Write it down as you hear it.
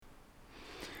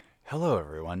Hello,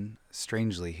 everyone.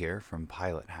 Strangely here from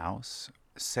Pilot House.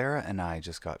 Sarah and I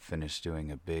just got finished doing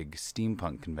a big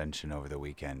steampunk convention over the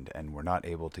weekend, and we're not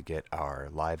able to get our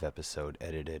live episode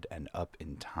edited and up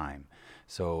in time.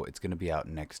 So it's going to be out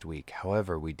next week.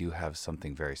 However, we do have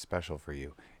something very special for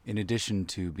you. In addition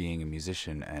to being a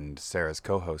musician and Sarah's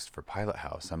co host for Pilot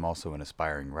House, I'm also an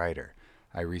aspiring writer.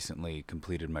 I recently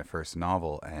completed my first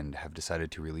novel and have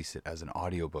decided to release it as an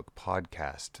audiobook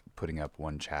podcast, putting up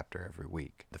one chapter every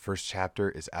week. The first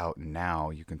chapter is out now.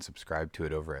 You can subscribe to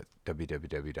it over at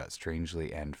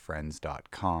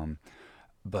www.strangelyandfriends.com.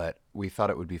 But we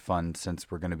thought it would be fun,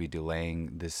 since we're going to be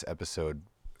delaying this episode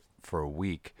for a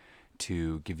week,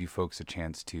 to give you folks a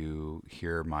chance to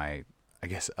hear my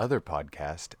other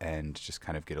podcast and just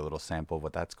kind of get a little sample of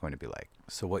what that's going to be like.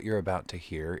 So what you're about to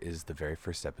hear is the very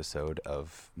first episode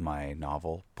of my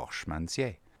novel,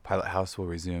 Pochemancier. Pilot House will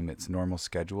resume its normal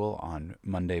schedule on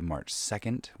Monday, March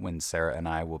 2nd, when Sarah and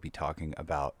I will be talking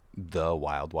about the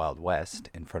Wild Wild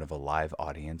West in front of a live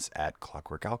audience at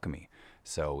Clockwork Alchemy.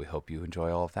 So we hope you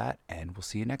enjoy all of that, and we'll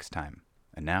see you next time.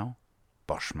 And now,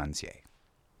 Pochemancier.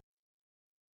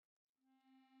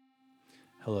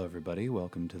 Hello, everybody.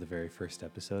 Welcome to the very first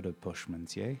episode of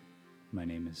Pochemancier. My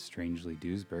name is Strangely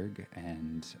Duesberg,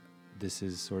 and this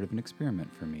is sort of an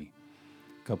experiment for me.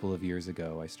 A couple of years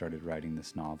ago, I started writing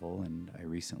this novel, and I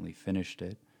recently finished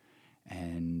it,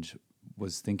 and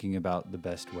was thinking about the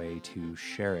best way to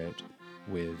share it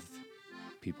with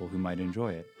people who might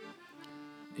enjoy it.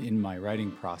 In my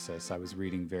writing process, I was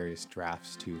reading various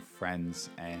drafts to friends,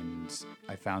 and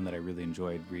I found that I really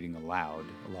enjoyed reading aloud.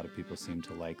 A lot of people seem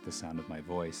to like the sound of my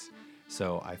voice,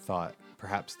 so I thought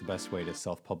perhaps the best way to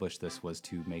self-publish this was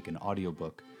to make an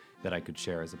audiobook that I could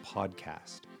share as a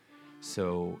podcast.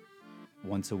 So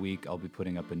once a week, I'll be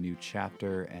putting up a new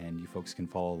chapter, and you folks can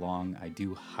follow along. I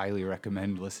do highly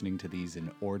recommend listening to these in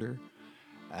order,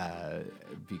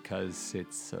 because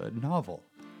it's a novel.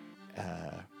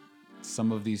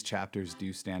 Some of these chapters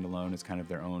do stand alone as kind of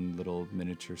their own little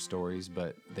miniature stories,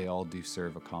 but they all do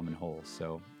serve a common whole.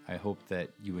 So I hope that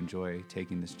you enjoy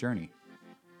taking this journey.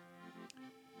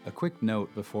 A quick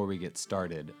note before we get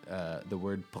started. The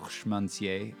word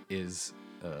Pochemancier is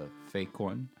a fake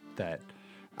one that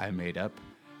I made up.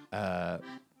 A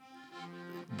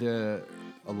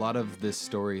lot of this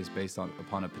story is based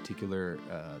upon a particular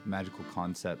magical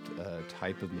concept, a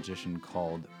type of magician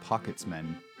called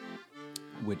pocketsmen,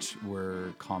 which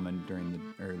were common during the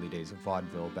early days of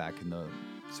vaudeville back in the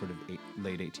sort of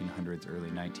late 1800s,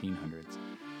 early 1900s.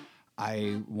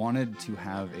 I wanted to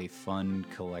have a fun,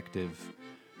 collective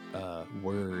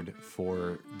word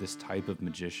for this type of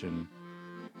magician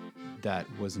that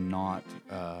was not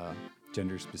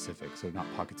gender specific, so not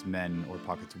pockets men or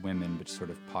pockets women, but sort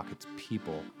of pockets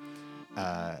people.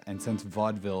 And since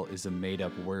vaudeville is a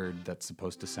made-up word that's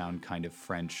supposed to sound kind of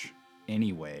French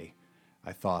anyway,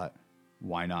 I thought,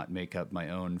 why not make up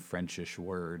my own Frenchish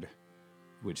word,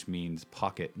 which means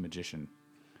pocket magician?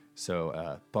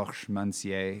 So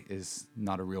Pochemancier is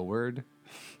not a real word.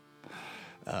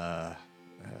 Pardon,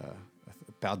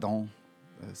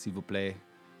 s'il vous plaît,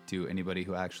 to anybody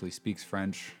who actually speaks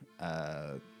French.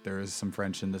 There is some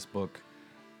French in this book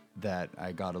that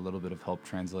I got a little bit of help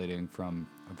translating from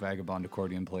a vagabond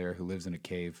accordion player who lives in a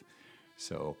cave.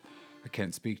 So I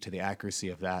can't speak to the accuracy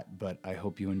of that, but I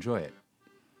hope you enjoy it.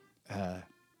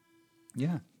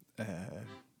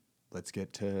 Let's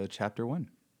get to chapter 1.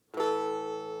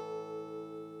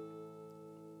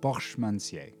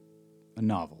 Pochemancier, a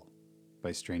novel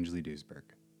by Strangely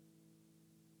Duesberg.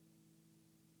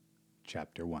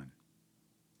 Chapter 1.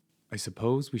 I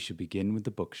suppose we should begin with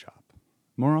the bookshop.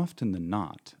 More often than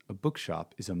not, a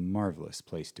bookshop is a marvelous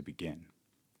place to begin.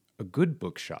 A good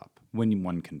bookshop, when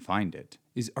one can find it,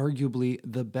 is arguably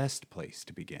the best place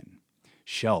to begin.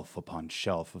 Shelf upon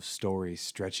shelf of stories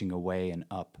stretching away and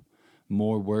up,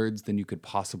 more words than you could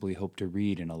possibly hope to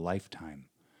read in a lifetime,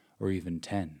 or even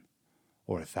 10,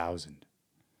 or 1,000.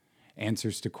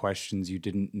 Answers to questions you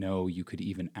didn't know you could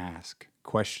even ask,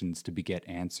 questions to beget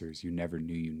answers you never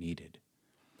knew you needed.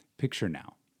 Picture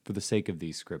now, for the sake of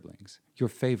these scribblings, your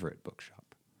favorite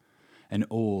bookshop. An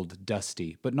old,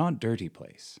 dusty, but not dirty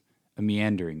place. A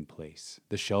meandering place,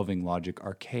 the shelving logic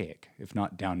archaic, if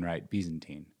not downright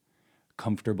Byzantine.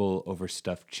 Comfortable,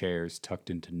 overstuffed chairs tucked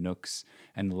into nooks,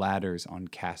 and ladders on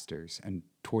casters, and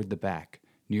toward the back,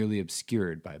 nearly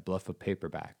obscured by a bluff of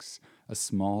paperbacks, a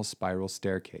small spiral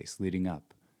staircase leading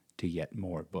up to yet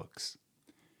more books.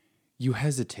 You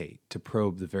hesitate to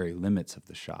probe the very limits of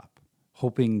the shop,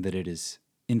 hoping that it is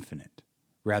infinite,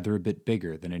 rather a bit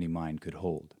bigger than any mind could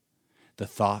hold. the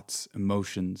thoughts,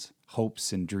 emotions,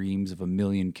 hopes, and dreams of a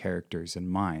million characters and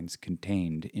minds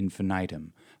contained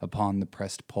infinitum upon the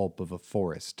pressed pulp of a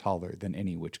forest taller than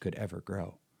any which could ever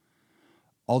grow.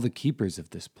 All the keepers of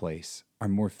this place are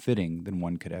more fitting than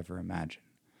one could ever imagine.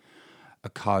 A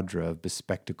cadre of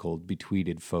bespectacled,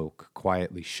 betweeded folk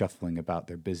quietly shuffling about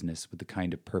their business with the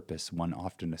kind of purpose one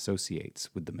often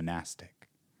associates with the monastic.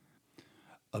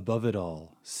 Above it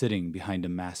all, sitting behind a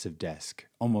massive desk,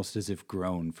 almost as if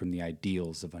grown from the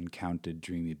ideals of uncounted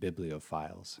dreamy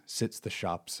bibliophiles, sits the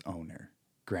shop's owner,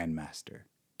 grandmaster,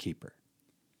 keeper.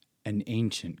 An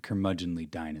ancient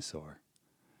curmudgeonly dinosaur.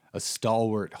 A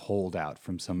stalwart holdout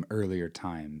from some earlier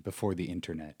time before the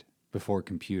internet, before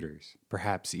computers,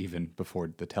 perhaps even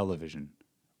before the television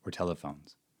or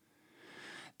telephones.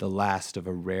 The last of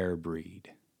a rare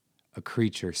breed. A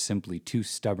creature simply too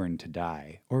stubborn to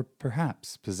die, or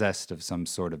perhaps possessed of some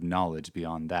sort of knowledge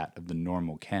beyond that of the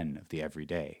normal ken of the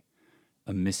everyday.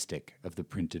 A mystic of the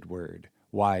printed word,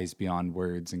 wise beyond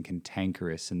words and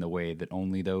cantankerous in the way that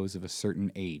only those of a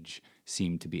certain age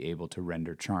seem to be able to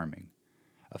render charming.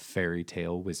 A fairy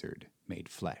tale wizard made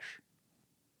flesh.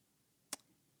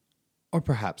 Or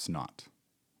perhaps not.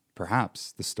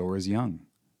 Perhaps the store is young,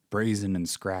 brazen and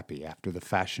scrappy after the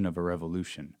fashion of a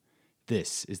revolution.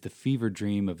 This is the fever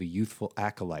dream of a youthful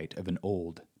acolyte of an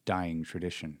old, dying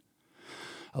tradition.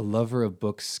 A lover of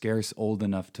books scarce old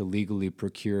enough to legally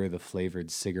procure the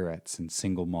flavored cigarettes and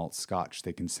single malt scotch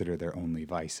they consider their only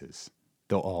vices,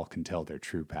 though all can tell their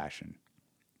true passion.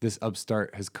 This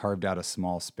upstart has carved out a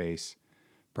small space,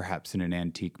 perhaps in an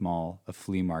antique mall, a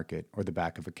flea market, or the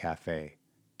back of a cafe,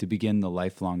 to begin the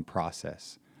lifelong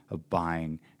process of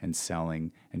buying and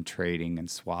selling and trading and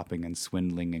swapping and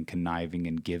swindling and conniving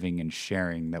and giving and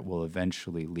sharing that will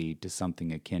eventually lead to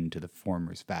something akin to the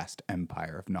former's vast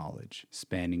empire of knowledge,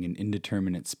 spanning an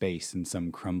indeterminate space in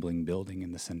some crumbling building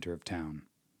in the center of town.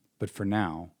 But for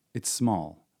now, it's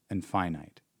small and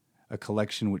finite, a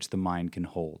collection which the mind can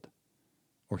hold,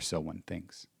 or so one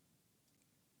thinks.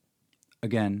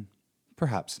 Again,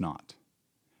 perhaps not.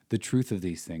 The truth of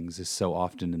these things is so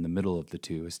often in the middle of the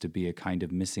two as to be a kind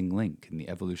of missing link in the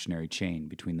evolutionary chain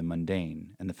between the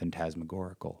mundane and the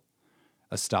phantasmagorical,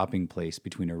 a stopping place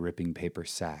between a ripping paper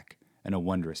sack and a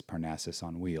wondrous Parnassus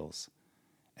on wheels,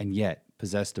 and yet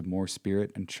possessed of more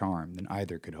spirit and charm than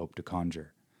either could hope to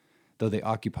conjure, though they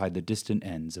occupied the distant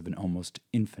ends of an almost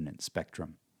infinite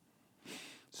spectrum.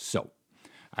 So,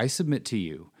 I submit to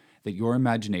you that your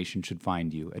imagination should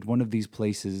find you at one of these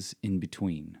places in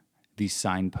between, these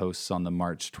signposts on the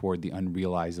march toward the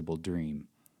unrealizable dream,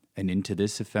 and into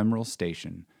this ephemeral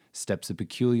station steps a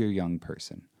peculiar young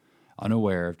person,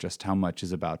 unaware of just how much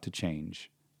is about to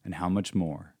change, and how much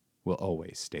more will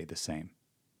always stay the same.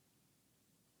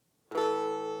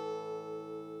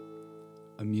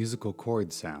 A musical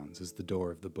chord sounds as the door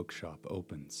of the bookshop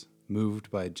opens, moved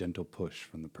by a gentle push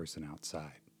from the person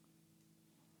outside.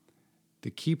 The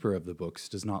keeper of the books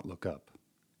does not look up.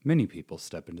 Many people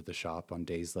step into the shop on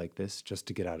days like this just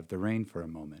to get out of the rain for a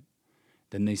moment.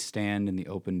 Then they stand in the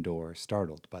open door,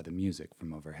 startled by the music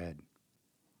from overhead.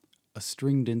 A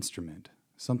stringed instrument,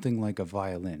 something like a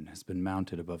violin, has been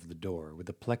mounted above the door with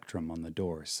a plectrum on the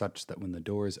door such that when the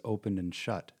door is opened and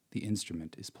shut, the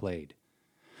instrument is played.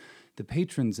 The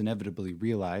patrons inevitably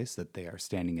realize that they are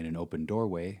standing in an open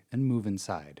doorway and move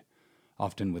inside,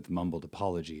 often with mumbled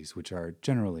apologies which are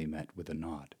generally met with a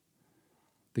nod.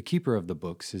 The keeper of the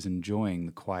books is enjoying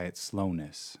the quiet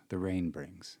slowness the rain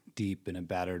brings, deep in a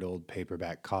battered old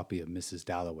paperback copy of Mrs.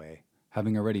 Dalloway,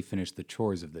 having already finished the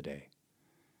chores of the day.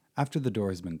 After the door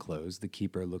has been closed, the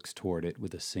keeper looks toward it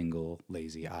with a single,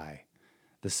 lazy eye.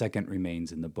 The second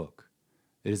remains in the book.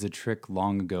 It is a trick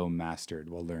long ago mastered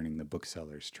while learning the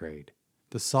bookseller's trade.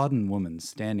 The sodden woman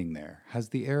standing there has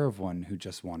the air of one who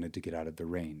just wanted to get out of the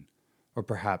rain, or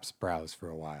perhaps browse for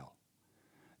a while.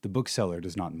 The bookseller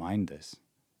does not mind this.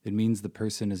 It means the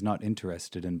person is not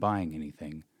interested in buying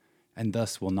anything, and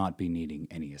thus will not be needing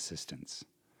any assistance.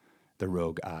 The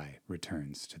rogue eye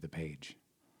returns to the page.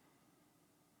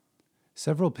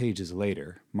 Several pages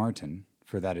later, Martin,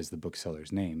 for that is the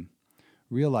bookseller's name,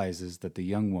 realizes that the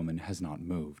young woman has not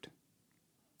moved.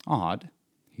 Odd,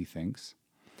 he thinks.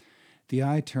 The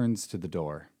eye turns to the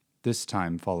door, this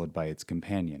time followed by its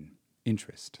companion.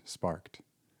 Interest sparked.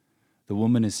 The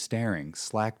woman is staring,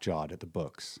 slack-jawed, at the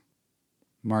books.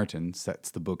 Martin sets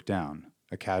the book down,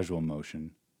 a casual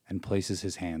motion, and places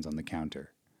his hands on the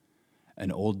counter.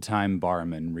 An old-time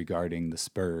barman regarding the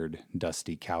spurred,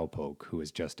 dusty cowpoke who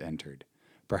has just entered,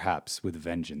 perhaps with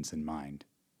vengeance in mind.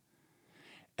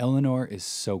 Eleanor is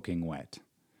soaking wet,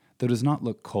 though does not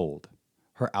look cold.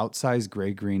 Her outsized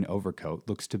gray-green overcoat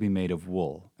looks to be made of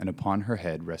wool, and upon her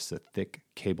head rests a thick,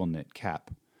 cable-knit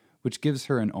cap, which gives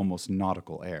her an almost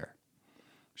nautical air.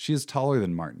 She is taller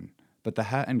than Martin, but the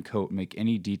hat and coat make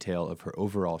any detail of her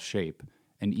overall shape,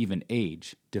 and even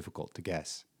age, difficult to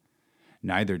guess.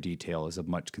 Neither detail is of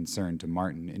much concern to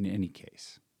Martin in any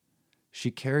case. She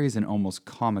carries an almost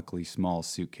comically small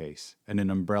suitcase and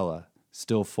an umbrella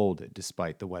still folded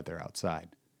despite the weather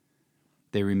outside.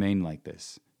 They remain like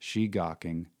this, she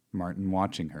gawking, Martin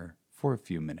watching her, for a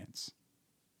few minutes.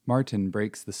 Martin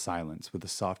breaks the silence with a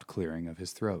soft clearing of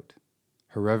his throat.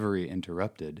 Her reverie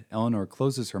interrupted, Eleanor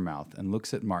closes her mouth and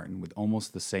looks at Martin with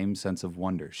almost the same sense of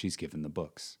wonder she's given the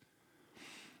books.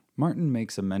 Martin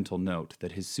makes a mental note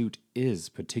that his suit is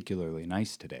particularly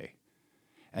nice today,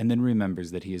 and then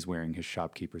remembers that he is wearing his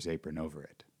shopkeeper's apron over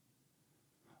it.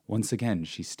 Once again,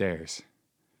 she stares.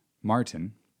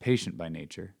 Martin, patient by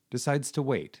nature, decides to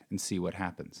wait and see what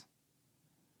happens.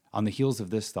 On the heels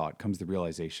of this thought comes the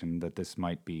realization that this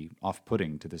might be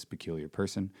off-putting to this peculiar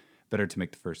person. Better to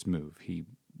make the first move. He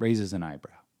raises an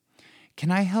eyebrow.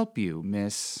 "Can I help you,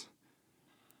 Miss?"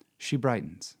 She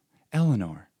brightens.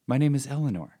 "Eleanor. My name is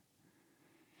Eleanor."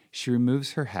 She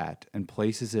removes her hat and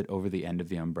places it over the end of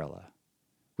the umbrella.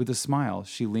 With a smile,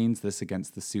 she leans this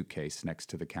against the suitcase next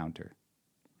to the counter.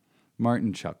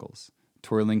 Martin chuckles,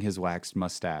 twirling his waxed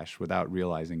mustache without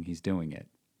realizing he's doing it.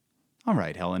 "All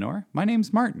right, Eleanor. My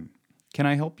name's Martin. Can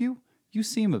I help you? You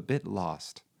seem a bit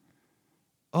lost."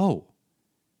 "Oh,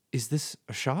 is this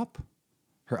a shop?"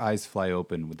 Her eyes fly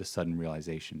open with the sudden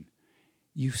realization.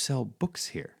 "You sell books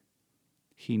here."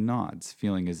 He nods,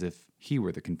 feeling as if he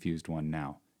were the confused one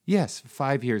now. "Yes,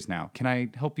 5 years now. Can I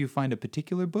help you find a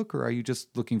particular book, or are you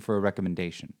just looking for a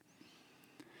recommendation?"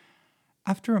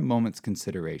 After a moment's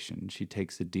consideration, she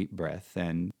takes a deep breath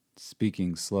and,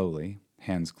 speaking slowly,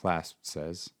 hands clasped,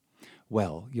 says,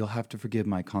 "Well, you'll have to forgive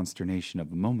my consternation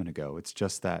of a moment ago. It's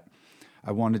just that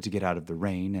I wanted to get out of the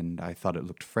rain, and I thought it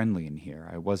looked friendly in here.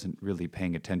 I wasn't really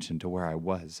paying attention to where I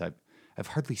was. I've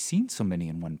hardly seen so many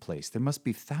in one place. There must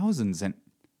be thousands and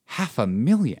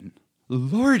 500,000.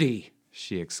 Lordy!"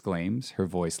 she exclaims, her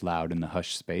voice loud in the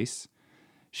hushed space.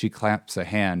 She claps a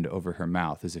hand over her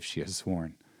mouth as if she has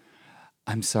sworn.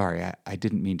 "I'm sorry, I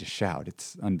didn't mean to shout.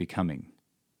 It's unbecoming.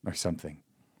 Or something.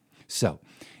 So,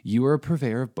 you are a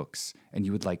purveyor of books, and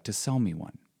you would like to sell me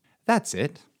one." "That's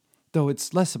it. Though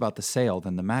it's less about the sale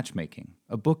than the matchmaking.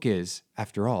 A book is,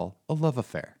 after all, a love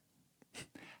affair."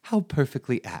 "How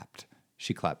perfectly apt,"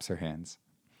 she claps her hands.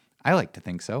 "I like to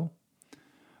think so."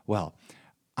 "Well,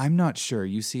 I'm not sure.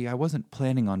 You see, I wasn't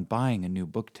planning on buying a new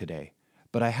book today,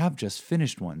 but I have just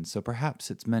finished one, so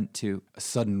perhaps it's meant to—" A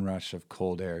sudden rush of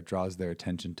cold air draws their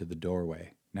attention to the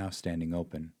doorway, now standing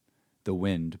open, the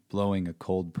wind blowing a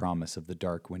cold promise of the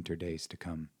dark winter days to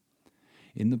come.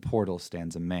 In the portal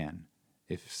stands a man,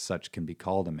 if such can be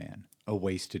called a man, a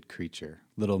wasted creature,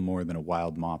 little more than a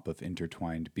wild mop of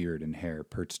intertwined beard and hair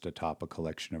perched atop a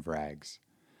collection of rags.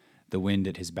 The wind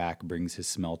at his back brings his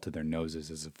smell to their noses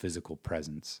as a physical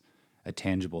presence, a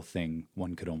tangible thing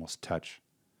one could almost touch.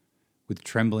 With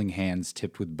trembling hands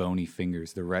tipped with bony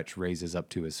fingers, the wretch raises up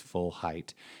to his full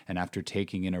height, and after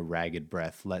taking in a ragged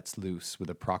breath, lets loose with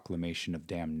a proclamation of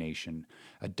damnation,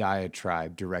 a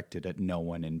diatribe directed at no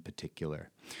one in particular.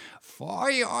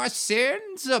 "For your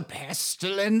sins, a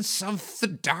pestilence of the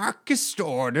darkest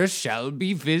order shall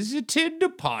be visited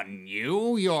upon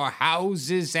you, your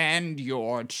houses, and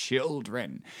your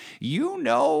children. You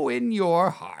know in your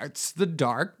hearts the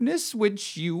darkness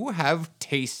which you have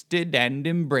tasted and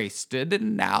embraced,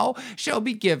 and now shall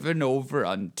be given over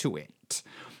unto it.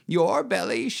 Your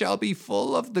belly shall be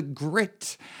full of the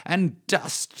grit and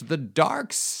dust, the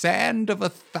dark sand of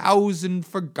 1,000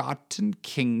 forgotten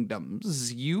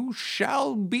kingdoms. You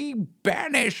shall be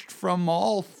banished from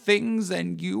all things,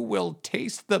 and you will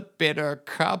taste the bitter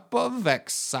cup of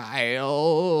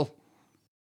exile."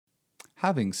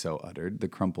 Having so uttered, the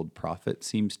crumpled prophet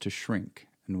seems to shrink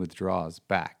and withdraws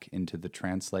back into the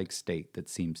trance-like state that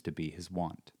seems to be his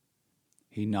wont.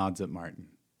 He nods at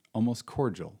Martin, almost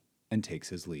cordial, and takes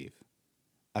his leave.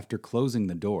 After closing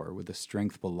the door with a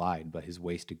strength belied by his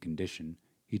wasted condition,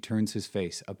 he turns his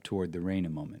face up toward the rain a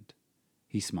moment.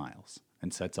 He smiles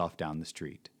and sets off down the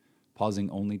street, pausing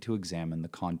only to examine the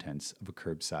contents of a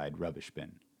curbside rubbish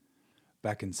bin.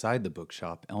 Back inside the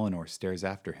bookshop, Eleanor stares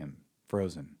after him,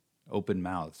 frozen,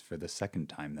 open-mouthed for the second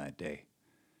time that day.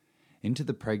 Into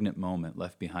the pregnant moment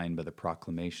left behind by the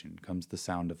proclamation comes the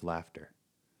sound of laughter.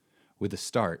 With a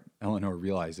start, Eleanor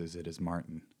realizes it is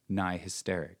Martin, nigh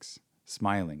hysterics,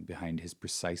 smiling behind his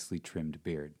precisely trimmed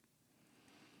beard.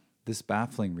 This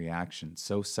baffling reaction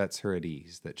so sets her at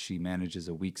ease that she manages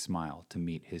a weak smile to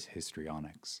meet his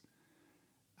histrionics.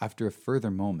 After a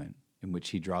further moment, in which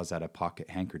he draws out a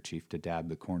pocket handkerchief to dab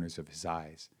the corners of his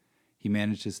eyes, he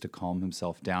manages to calm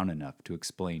himself down enough to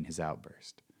explain his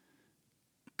outburst.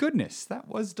 Goodness, that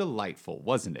was delightful,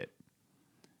 wasn't it?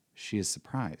 She is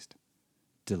surprised.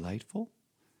 Delightful?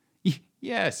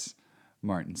 Yes,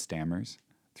 Martin stammers,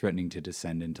 threatening to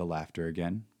descend into laughter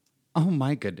again. Oh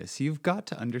my goodness, you've got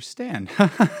to understand.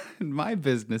 In my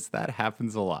business, that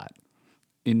happens a lot.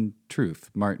 In truth,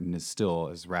 Martin is still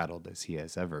as rattled as he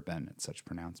has ever been at such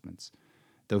pronouncements,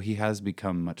 though he has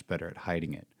become much better at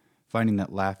hiding it, finding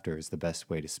that laughter is the best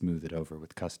way to smooth it over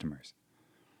with customers.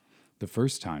 The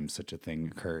first time such a thing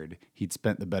occurred, he'd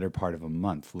spent the better part of a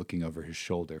month looking over his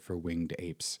shoulder for winged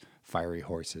apes, fiery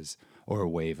horses, or a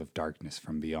wave of darkness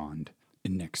from beyond,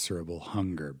 inexorable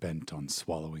hunger bent on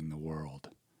swallowing the world.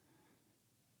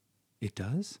 It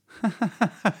does?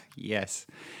 Yes,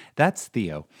 that's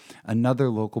Theo,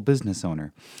 another local business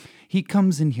owner. He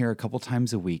comes in here a couple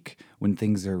times a week when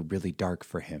things are really dark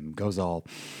for him, goes all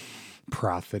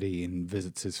prophety and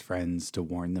visits his friends to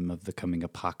warn them of the coming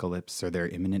apocalypse or their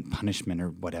imminent punishment or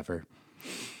whatever.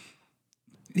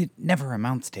 It never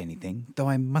amounts to anything, though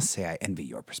I must say I envy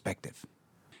your perspective.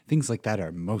 Things like that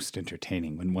are most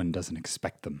entertaining when one doesn't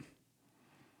expect them.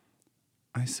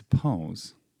 I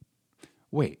suppose.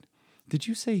 Wait, did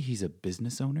you say he's a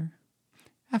business owner?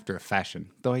 After a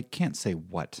fashion, though I can't say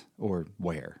what or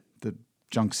where. The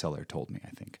junk seller told me,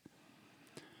 I think.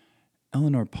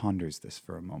 Eleanor ponders this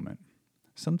for a moment.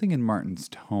 Something in Martin's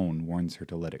tone warns her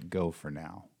to let it go for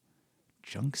now.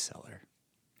 Junk seller?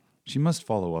 She must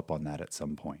follow up on that at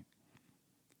some point.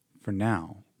 For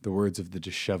now, the words of the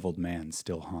disheveled man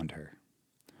still haunt her.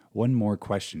 One more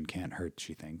question can't hurt,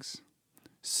 she thinks.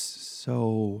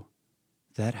 So,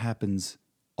 that happens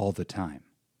all the time?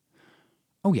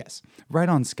 Oh yes, right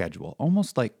on schedule,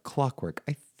 almost like clockwork.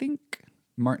 I think.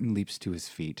 Martin leaps to his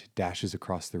feet, dashes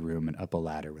across the room and up a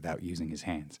ladder without using his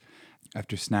hands.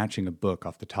 After snatching a book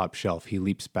off the top shelf, he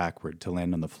leaps backward to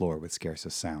land on the floor with scarce a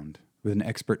sound. With an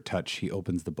expert touch, he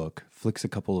opens the book, flicks a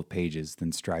couple of pages,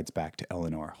 then strides back to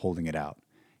Eleanor, holding it out.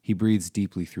 He breathes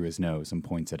deeply through his nose and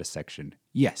points at a section.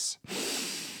 Yes.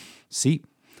 See,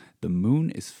 the moon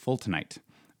is full tonight.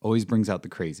 Always brings out the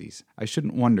crazies. I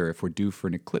shouldn't wonder if we're due for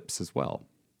an eclipse as well.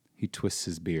 He twists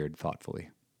his beard thoughtfully.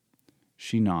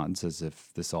 She nods as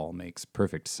if this all makes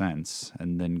perfect sense,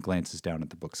 and then glances down at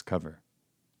the book's cover.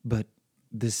 But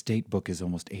this date book is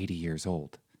almost 80 years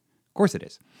old. Of course it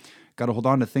is. Gotta hold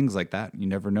on to things like that. You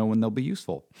never know when they'll be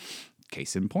useful.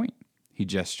 Case in point. He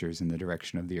gestures in the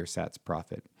direction of the ersatz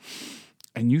prophet.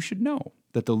 And you should know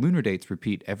that the lunar dates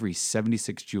repeat every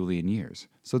 76 Julian years,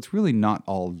 so it's really not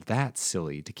all that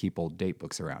silly to keep old date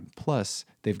books around. Plus,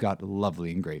 they've got lovely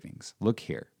engravings. Look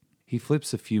here. He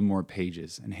flips a few more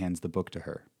pages and hands the book to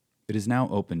her. It is now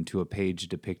open to a page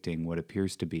depicting what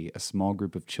appears to be a small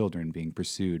group of children being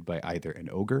pursued by either an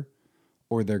ogre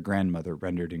or their grandmother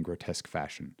rendered in grotesque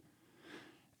fashion.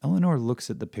 Eleanor looks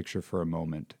at the picture for a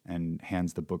moment and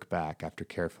hands the book back after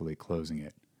carefully closing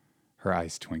it, her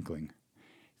eyes twinkling.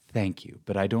 Thank you,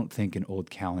 but I don't think an old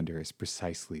calendar is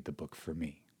precisely the book for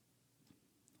me.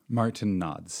 Martin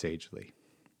nods sagely.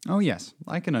 Oh yes,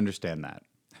 I can understand that.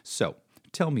 So,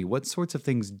 tell me, what sorts of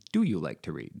things do you like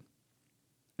to read?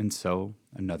 And so,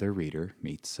 another reader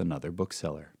meets another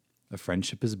bookseller. A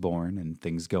friendship is born, and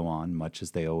things go on much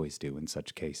as they always do in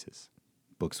such cases.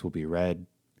 Books will be read,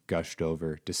 gushed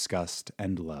over, discussed,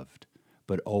 and loved,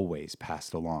 but always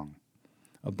passed along.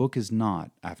 A book is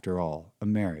not, after all, a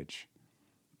marriage,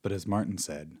 but as Martin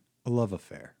said, a love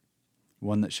affair,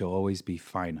 one that shall always be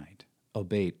finite,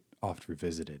 albeit oft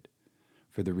revisited,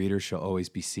 for the reader shall always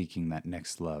be seeking that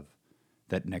next love,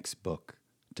 that next book,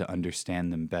 to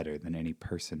understand them better than any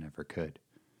person ever could.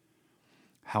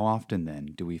 How often, then,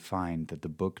 do we find that the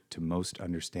book to most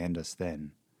understand us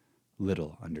then,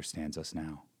 little understands us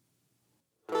now?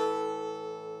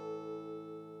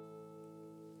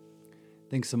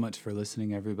 Thanks so much for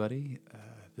listening, everybody.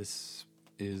 This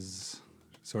is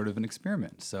sort of an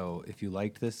experiment, so if you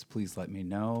liked this, please let me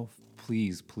know.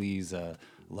 Please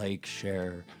like,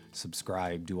 share,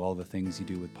 subscribe, do all the things you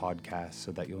do with podcasts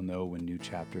so that you'll know when new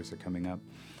chapters are coming up.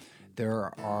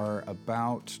 There are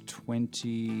about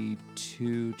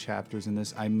 22 chapters in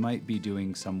this. I might be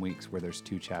doing some weeks where there's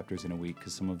 2 chapters in a week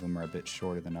because some of them are a bit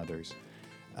shorter than others,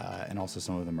 and also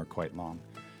some of them are quite long.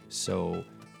 So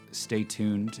stay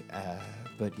tuned,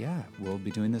 but yeah, we'll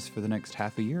be doing this for the next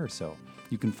half a year or so.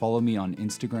 You can follow me on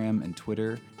Instagram and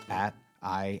Twitter at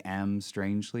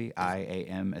IamStrangely,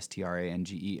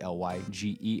 IamStrangely,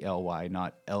 GELY,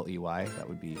 not LEY. That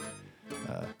would be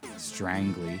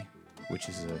Strangely, which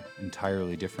is an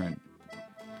entirely different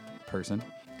person.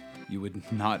 You would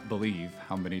not believe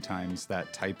how many times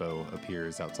that typo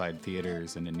appears outside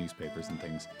theaters and in newspapers and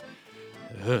things.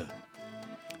 Ugh.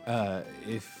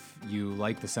 If you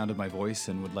like the sound of my voice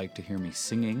and would like to hear me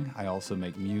singing, I also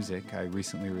make music. I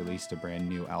recently released a brand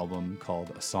new album called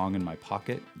A Song in My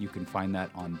Pocket. You can find that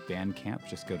on Bandcamp.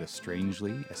 Just go to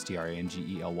Strangely,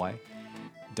 Strangely,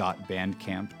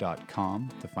 .bandcamp.com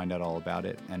to find out all about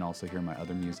it and also hear my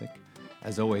other music.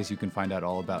 As always, you can find out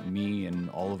all about me and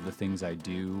all of the things I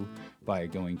do by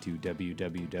going to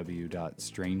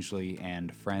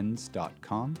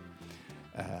www.strangelyandfriends.com.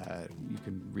 You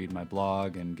can read my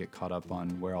blog and get caught up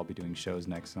on where I'll be doing shows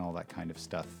next and all that kind of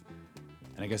stuff.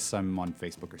 And I guess I'm on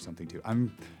Facebook or something too.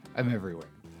 I'm everywhere.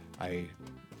 I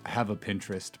have a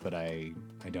Pinterest, but I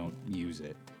don't use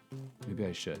it. Maybe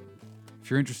I should. If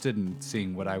you're interested in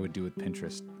seeing what I would do with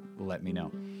Pinterest, let me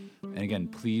know. And again,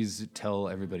 please tell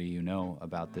everybody you know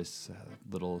about this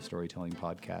little storytelling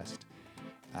podcast.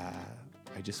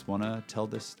 I just want to tell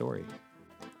this story.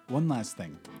 One last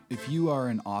thing. If you are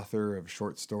an author of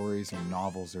short stories or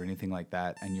novels or anything like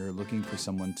that, and you're looking for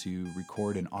someone to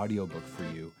record an audiobook for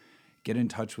you, get in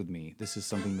touch with me. This is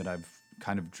something that I've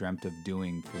kind of dreamt of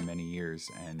doing for many years,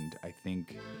 and I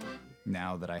think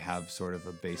now that I have sort of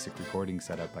a basic recording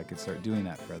setup, I could start doing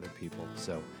that for other people.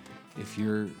 So if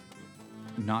you're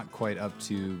not quite up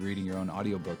to reading your own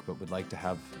audiobook but would like to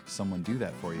have someone do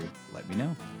that for you, let me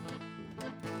know.